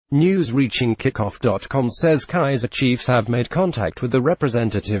News reaching Kickoff.com says Kaizer Chiefs have made contact with the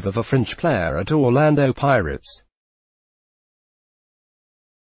representative of a French player at Orlando Pirates.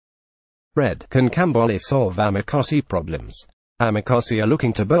 Red, can Kambole solve Amakosi problems? Amakosi are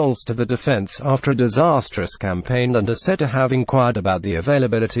looking to bolster the defense after a disastrous campaign and are said to have inquired about the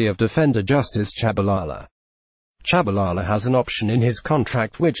availability of defender Justice Chabalala. Chabalala has an option in his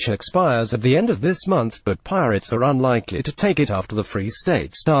contract which expires at the end of this month, but Pirates are unlikely to take it after the Free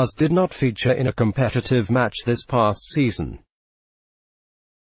State Stars did not feature in a competitive match this past season.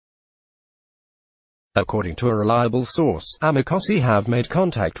 According to a reliable source, Amakosi have made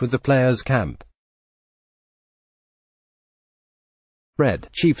contact with the players' camp. Red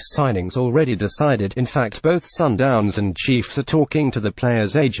Chiefs signings already decided. In fact, both Sundowns and Chiefs are talking to the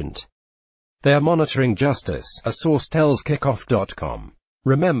player's agent. They are monitoring Justice, a source tells Kickoff.com.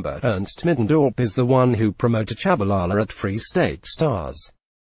 Remember, Ernst Middendorp is the one who promoted Chabalala at Free State Stars.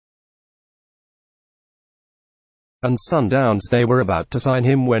 And Sundowns, they were about to sign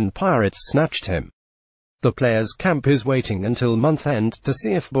him when Pirates snatched him. The players' camp is waiting until month-end to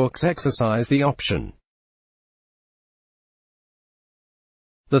see if books exercise the option.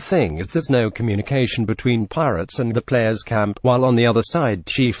 The thing is, there's no communication between Pirates and the players' camp, while on the other side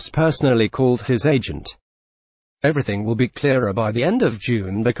Chiefs personally called his agent. Everything will be clearer by the end of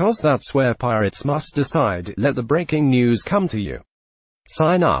June because that's where Pirates must decide. Let the breaking news come to you.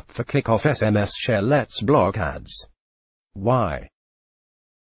 Sign up for Kickoff SMS, share, let's block ads. Why?